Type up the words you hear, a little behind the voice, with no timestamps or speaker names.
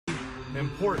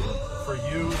important for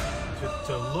you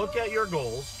to look at your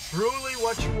goals, truly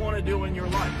what you want to do in your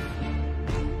life,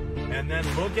 and then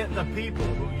look at the people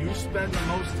who you spend the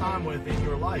most time with in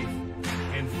your life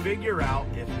and figure out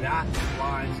if that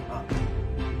lines up.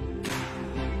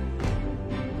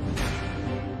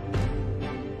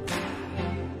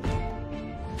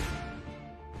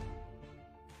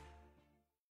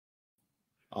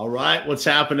 All right, what's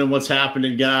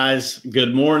happening, guys?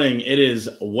 Good morning. It is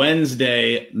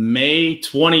Wednesday, May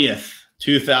 20th,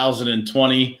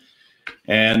 2020.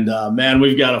 And man,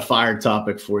 we've got a fire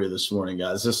topic for you this morning,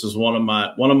 guys. This is one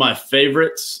of my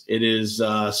favorites. It is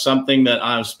something that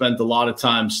I've spent a lot of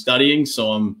time studying,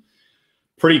 so I'm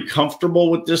pretty comfortable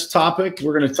with this topic.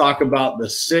 We're going to talk about the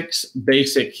 6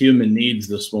 basic human needs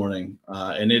this morning.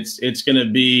 And it's going to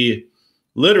be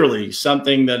literally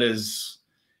something that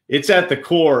it's at the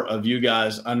core of you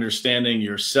guys understanding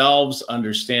yourselves,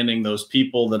 understanding those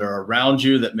people that are around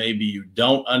you that maybe you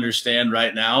don't understand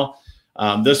right now.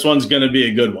 This one's going to be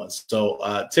a good one.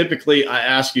 So typically I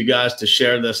ask you guys to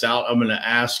share this out. I'm going to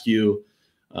ask you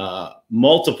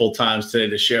multiple times today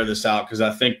to share this out because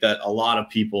I think that a lot of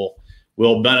people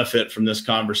will benefit from this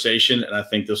conversation. And I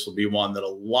think this will be one that a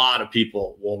lot of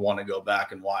people will want to go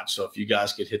back and watch. So if you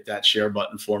guys could hit that share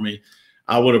button for me,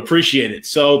 I would appreciate it.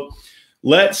 So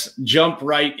let's jump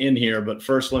right in here. But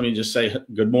first, let me just say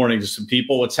good morning to some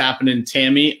people. What's happening?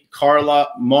 Tammy, Carla,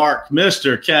 Mark,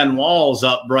 Mr. Ken Walls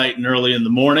up bright and early in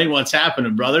the morning. What's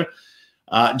happening, brother?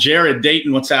 Jared,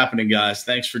 Dayton, what's happening, guys?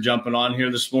 Thanks for jumping on here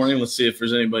this morning. Let's see if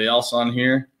there's anybody else on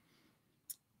here.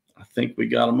 I think we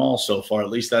got them all so far.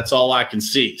 At least that's all I can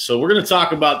see. So we're going to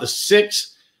talk about the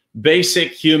 6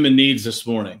 basic human needs this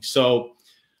morning. So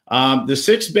the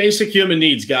 6 basic human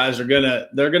needs, guys,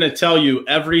 they're gonna tell you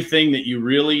everything that you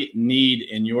really need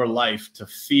in your life to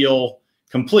feel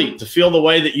complete, to feel the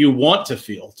way that you want to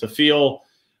feel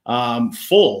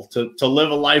full, to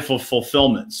live a life of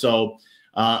fulfillment. So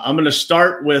I'm going to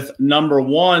start with number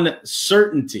 1,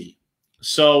 certainty.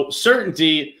 So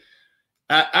certainty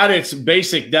at its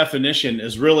basic definition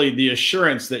is really the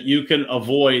assurance that you can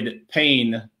avoid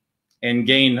pain and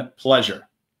gain pleasure.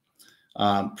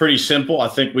 Pretty simple. I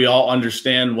think we all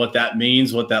understand what that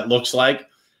means, what that looks like.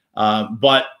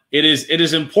 But it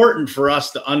is important for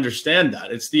us to understand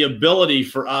that. It's the ability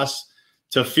for us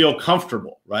to feel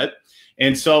comfortable, right?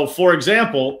 And so, for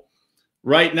example,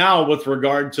 right now, with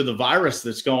regard to the virus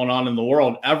that's going on in the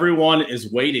world, everyone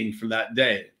is waiting for that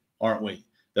day, aren't we?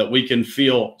 That we can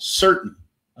feel certain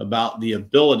about the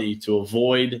ability to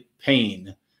avoid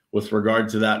pain with regard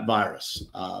to that virus.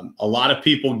 A lot of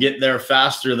people get there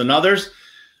faster than others,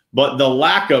 but the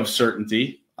lack of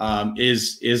certainty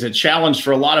is a challenge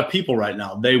for a lot of people right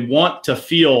now. They want to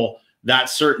feel that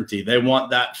certainty. They want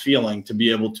that feeling to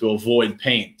be able to avoid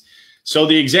pain. So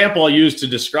the example I use to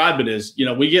describe it is,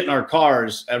 we get in our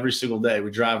cars every single day.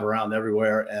 We drive around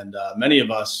everywhere, and many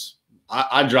of us,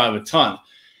 I drive a ton.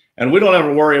 And we don't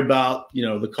ever worry about,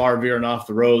 the car veering off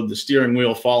the road, the steering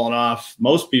wheel falling off.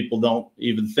 Most people don't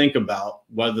even think about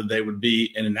whether they would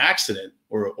be in an accident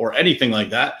or anything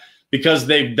like that because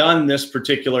they've done this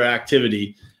particular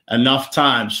activity enough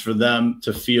times for them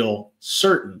to feel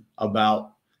certain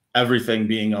about everything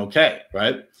being okay,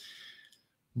 right?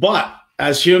 But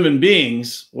as human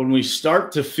beings, when we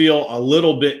start to feel a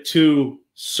little bit too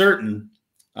certain,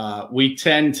 we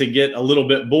tend to get a little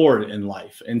bit bored in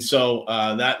life. And so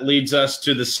that leads us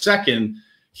to the second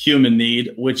human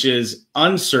need, which is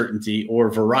uncertainty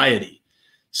or variety.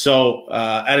 So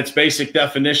at its basic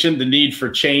definition, the need for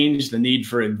change, the need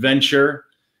for adventure,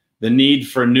 the need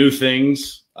for new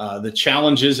things, the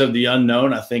challenges of the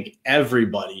unknown. I think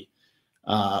everybody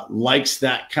likes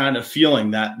that kind of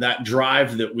feeling, that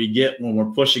drive that we get when we're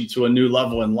pushing to a new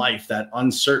level in life. That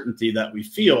uncertainty that we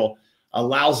feel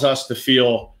allows us to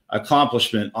feel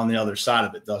accomplishment on the other side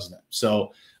of it, doesn't it?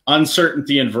 So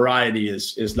uncertainty and variety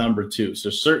is number 2. So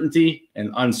certainty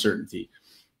and uncertainty.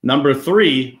 Number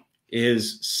 3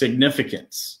 is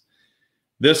significance.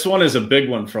 This one is a big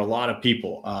one for a lot of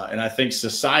people. And I think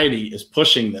society is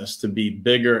pushing this to be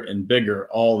bigger and bigger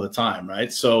all the time,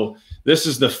 right? So this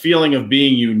is the feeling of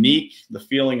being unique, the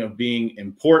feeling of being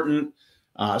important,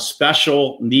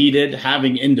 special, needed,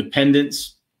 having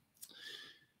independence.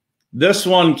 This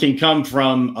one can come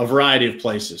from a variety of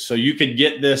places. So you could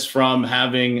get this from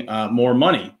having more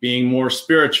money, being more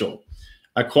spiritual,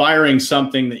 acquiring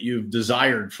something that you've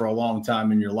desired for a long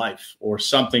time in your life, or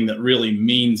something that really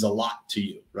means a lot to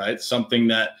you, right? Something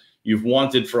that you've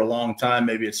wanted for a long time.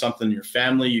 Maybe it's something in your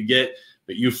family you get,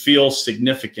 but you feel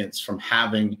significance from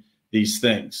having these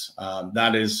things.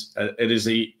 It is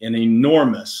an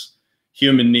enormous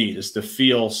human need, is to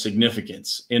feel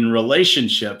significance. In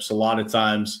relationships, a lot of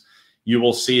times you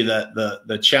will see that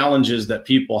the challenges that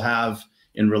people have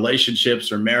in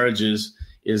relationships or marriages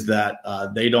is that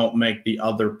they don't make the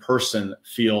other person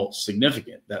feel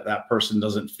significant, that person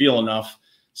doesn't feel enough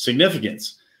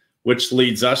significance, which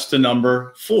leads us to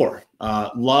number 4,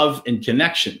 love and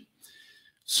connection.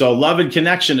 So love and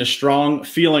connection, a strong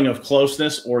feeling of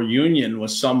closeness or union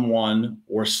with someone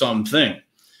or something.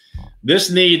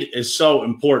 This need is so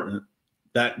important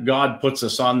that God puts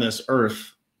us on this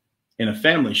earth in a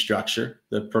family structure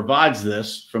that provides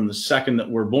this from the second that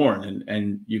we're born.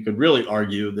 And you could really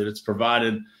argue that it's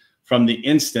provided from the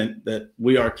instant that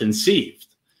we are conceived,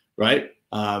 right?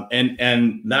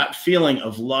 And that feeling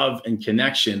of love and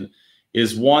connection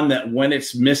is one that when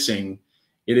it's missing,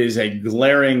 it is a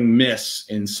glaring miss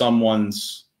in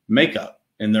someone's makeup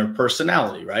and their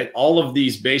personality, right? All of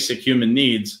these basic human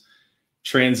needs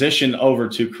transition over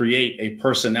to create a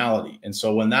personality. And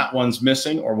so when that one's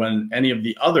missing, or when any of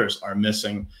the others are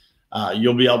missing,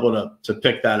 you'll be able to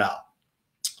pick that out.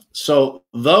 So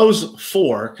those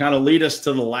 4 kind of lead us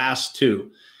to the last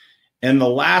 2. And the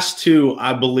last 2,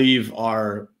 I believe,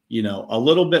 are, you know, a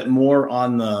little bit more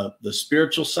on the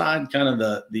spiritual side, kind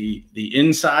of the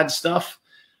inside stuff.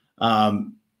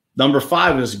 Number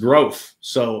 5 is growth.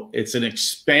 So it's an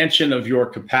expansion of your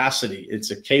capacity. It's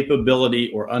a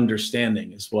capability or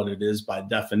understanding is what it is by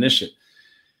definition.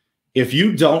 If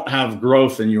you don't have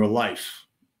growth in your life,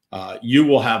 you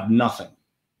will have nothing,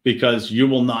 because you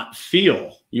will not be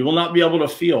able to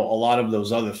feel a lot of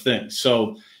those other things.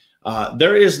 So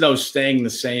there is no staying the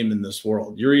same in this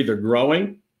world. You're either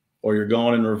growing or you're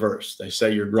going in reverse. They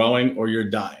say you're growing or you're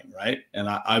dying, right? And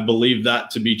I believe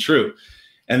that to be true.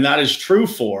 And that is true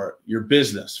for your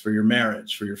business, for your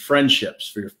marriage, for your friendships,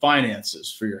 for your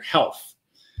finances, for your health.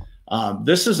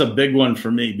 This is a big one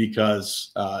for me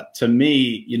because to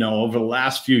me, you know, over the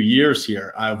last few years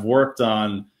here, I've worked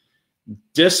on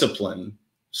discipline,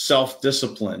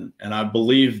 self-discipline. And I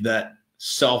believe that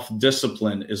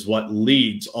self-discipline is what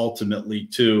leads ultimately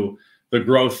to the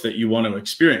growth that you want to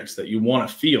experience, that you want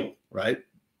to feel, right?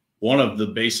 One of the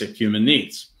basic human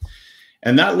needs.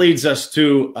 And that leads us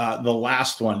to the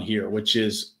last one here, which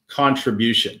is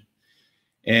contribution.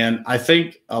 And I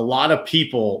think a lot of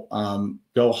people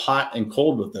go hot and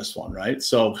cold with this one, right?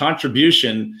 So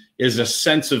contribution is a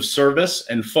sense of service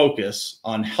and focus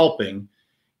on helping,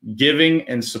 giving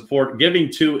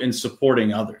to and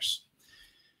supporting others.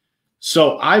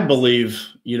 So I believe,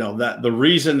 you know, that the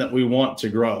reason that we want to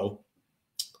grow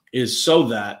is so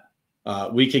that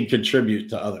we can contribute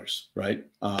to others, right?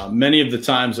 Many of the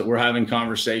times that we're having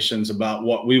conversations about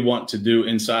what we want to do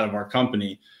inside of our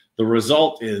company, the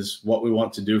result is what we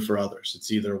want to do for others.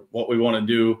 It's either what we want to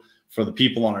do for the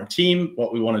people on our team,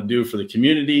 what we want to do for the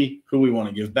community, who we want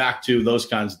to give back to, those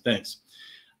kinds of things.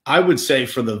 I would say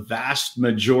for the vast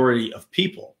majority of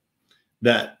people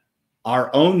that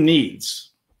our own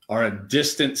needs are a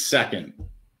distant second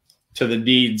to the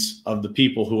needs of the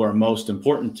people who are most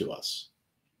important to us.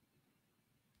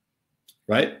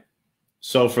 Right?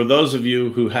 So for those of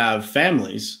you who have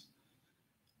families,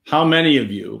 how many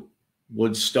of you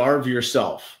would starve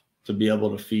yourself to be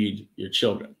able to feed your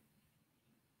children?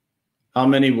 How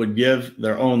many would give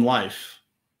their own life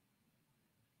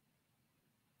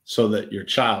so that your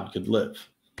child could live?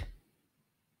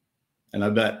 And I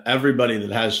bet everybody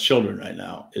that has children right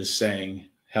now is saying,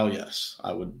 hell yes,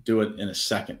 I would do it in a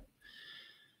second.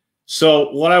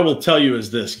 So what I will tell you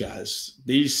is this, guys.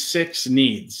 These 6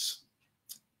 needs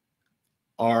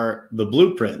are the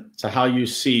blueprint to how you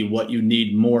see what you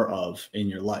need more of in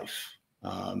your life.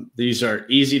 These are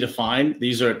easy to find.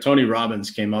 Tony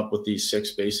Robbins came up with these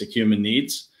 6 basic human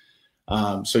needs.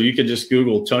 So you could just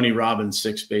Google Tony Robbins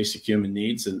 6 basic human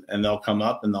needs and they'll come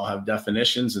up and they'll have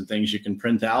definitions and things you can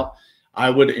print out.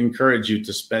 I would encourage you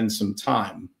to spend some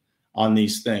time on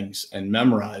these things and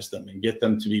memorize them and get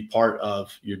them to be part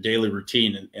of your daily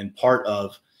routine and part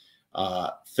of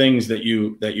things that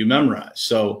you memorize.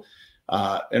 So,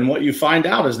 and what you find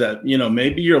out is that, you know,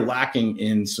 maybe you're lacking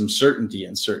in some certainty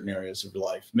in certain areas of your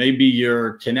life. Maybe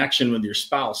your connection with your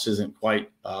spouse isn't quite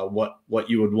what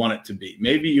you would want it to be.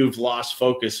 Maybe you've lost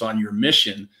focus on your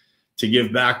mission to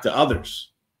give back to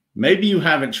others. Maybe you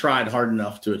haven't tried hard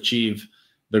enough to achieve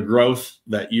the growth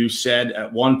that you said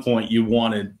at one point you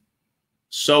wanted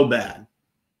so bad,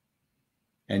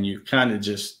 and you kind of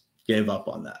just gave up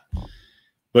on that.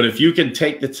 But if you can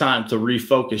take the time to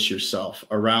refocus yourself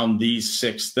around these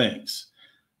 6 things,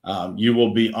 you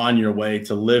will be on your way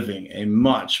to living a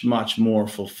much, much more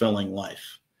fulfilling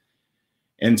life.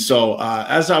 And so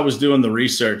as I was doing the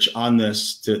research on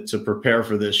this to prepare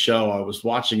for this show, I was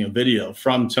watching a video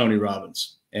from Tony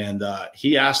Robbins, and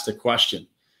he asked a question.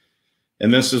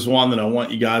 And this is one that I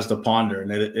want you guys to ponder,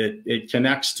 and it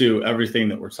connects to everything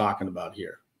that we're talking about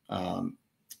here.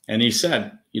 And he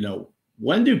said, you know,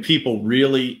 when do people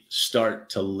really start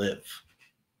to live?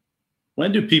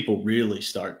 When do people really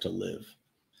start to live?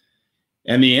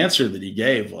 And the answer that he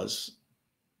gave was,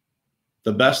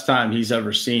 the best time he's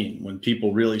ever seen when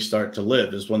people really start to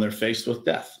live is when they're faced with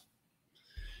death.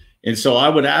 And so I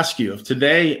would ask you, if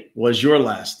today was your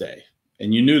last day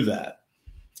and you knew that,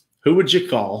 who would you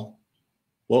call?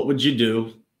 What would you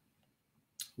do?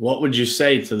 What would you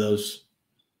say to those?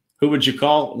 Who would you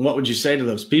call? And what would you say to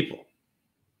those people?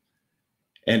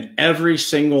 And every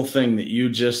single thing that you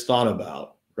just thought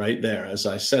about right there, as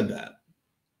I said that,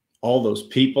 all those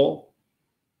people,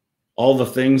 all the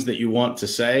things that you want to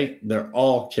say, they're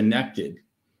all connected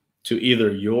to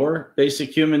either your basic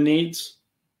human needs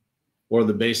or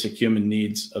the basic human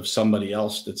needs of somebody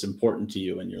else that's important to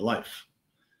you in your life.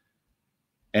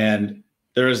 And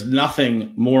there is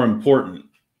nothing more important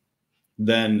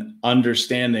than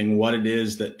understanding what it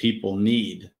is that people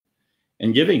need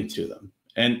and giving to them.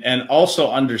 And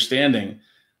also understanding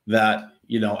that,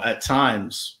 you know, at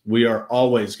times we are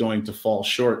always going to fall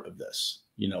short of this.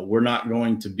 You know, we're not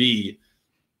going to be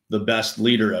the best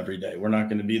leader every day. We're not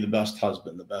going to be the best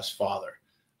husband, the best father,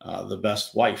 the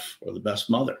best wife, or the best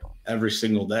mother every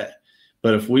single day.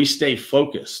 But if we stay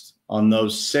focused on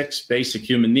those 6 basic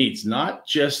human needs, not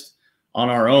just on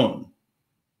our own,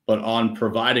 but on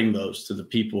providing those to the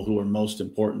people who are most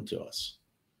important to us,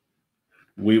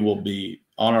 we will be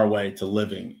on our way to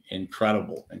living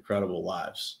incredible, incredible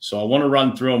lives. So I want to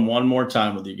run through them one more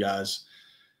time with you guys.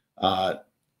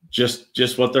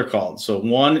 Just what they're called. So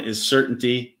 1 is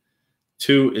certainty,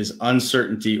 2 is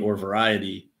uncertainty or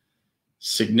variety,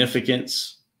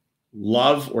 significance,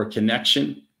 love or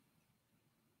connection,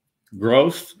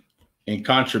 growth, and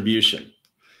contribution.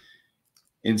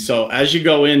 And so as you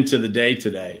go into the day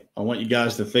today, I want you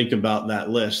guys to think about that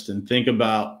list and think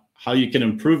about how you can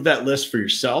improve that list for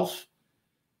yourself,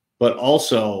 but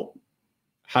also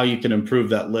how you can improve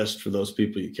that list for those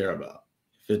people you care about.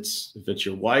 If it's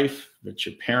your wife, if it's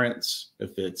your parents,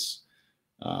 if it's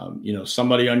you know,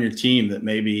 somebody on your team that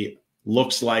maybe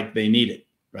looks like they need it,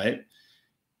 right?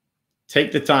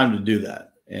 Take the time to do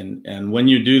that. And when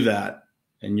you do that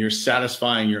and you're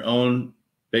satisfying your own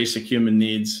basic human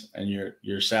needs and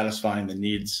you're satisfying the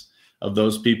needs of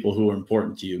those people who are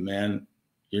important to you, man,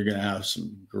 you're going to have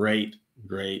some great,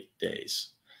 great days.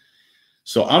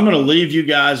 So I'm going to leave you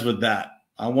guys with that.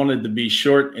 I wanted to be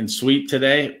short and sweet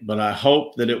today, but I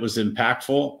hope that it was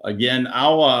impactful. Again,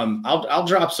 I'll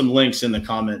drop some links in the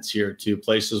comments here to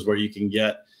places where you can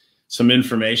get some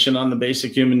information on the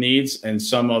basic human needs and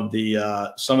some of the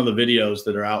videos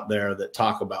that are out there that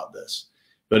talk about this.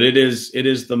 But it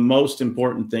is the most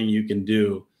important thing you can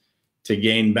do to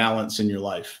gain balance in your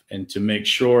life and to make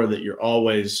sure that you're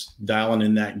always dialing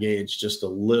in that gauge just a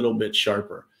little bit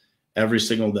sharper every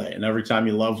single day. And every time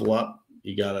you level up,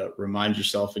 you got to remind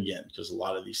yourself again, because a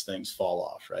lot of these things fall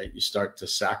off, right? You start to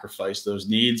sacrifice those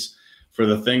needs for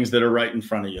the things that are right in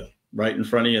front of you. Right in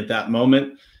front of you at that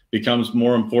moment becomes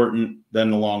more important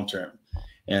than the long term.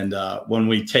 And when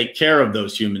we take care of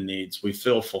those human needs, we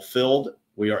feel fulfilled.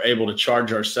 We are able to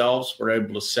charge ourselves. We're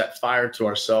able to set fire to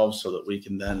ourselves so that we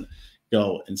can then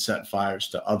go and set fires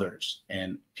to others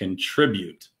and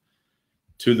contribute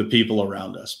to the people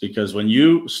around us. Because when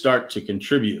you start to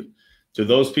contribute to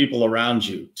those people around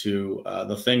you, to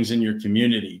the things in your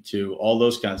community, to all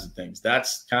those kinds of things,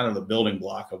 that's kind of the building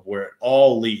block of where it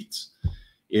all leads,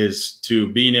 is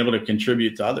to being able to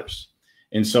contribute to others.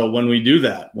 And so when we do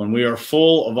that, when we are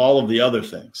full of all of the other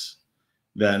things,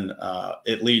 then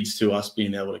it leads to us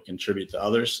being able to contribute to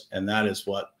others. And that is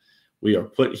what we are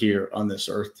put here on this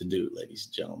earth to do, ladies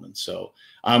and gentlemen. So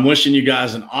I'm wishing you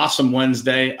guys an awesome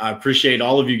Wednesday. I appreciate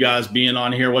all of you guys being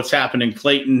on here. What's happening?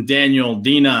 Clayton, Daniel,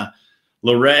 Dina,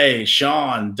 Lorraine,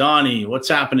 Sean, Donnie, what's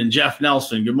happening? Jeff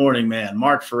Nelson, good morning, man.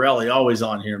 Mark Farelli, always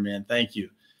on here, man. Thank you.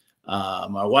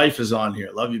 My wife is on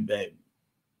here. Love you, babe.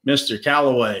 Mr.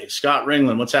 Calloway, Scott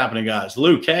Ringland, what's happening, guys?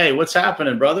 Luke, hey, what's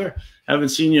happening, brother? Haven't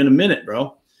seen you in a minute,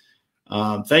 bro.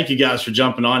 Thank you guys for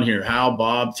jumping on here. Hal,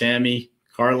 Bob, Tammy,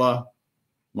 Carla,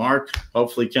 Mark.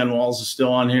 Hopefully Ken Walls is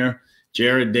still on here.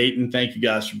 Jared, Dayton, thank you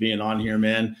guys for being on here,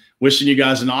 man. Wishing you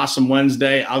guys an awesome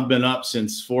Wednesday. I've been up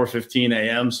since 4:15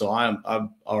 a.m., so I've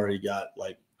already got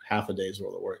like half a day's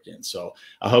worth of work in. So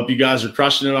I hope you guys are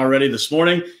crushing it already this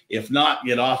morning. If not,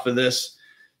 get off of this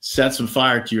set some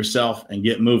fire to yourself and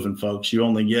get moving, folks. You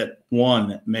only get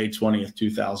one May 20th,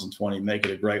 2020. Make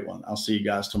it a great one. I'll see you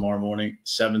guys tomorrow morning,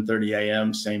 7:30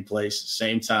 a.m., same place,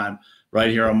 same time, right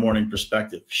here on Morning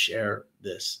Perspective. Share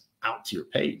this out to your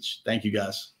page. Thank you,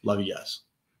 guys. Love you guys.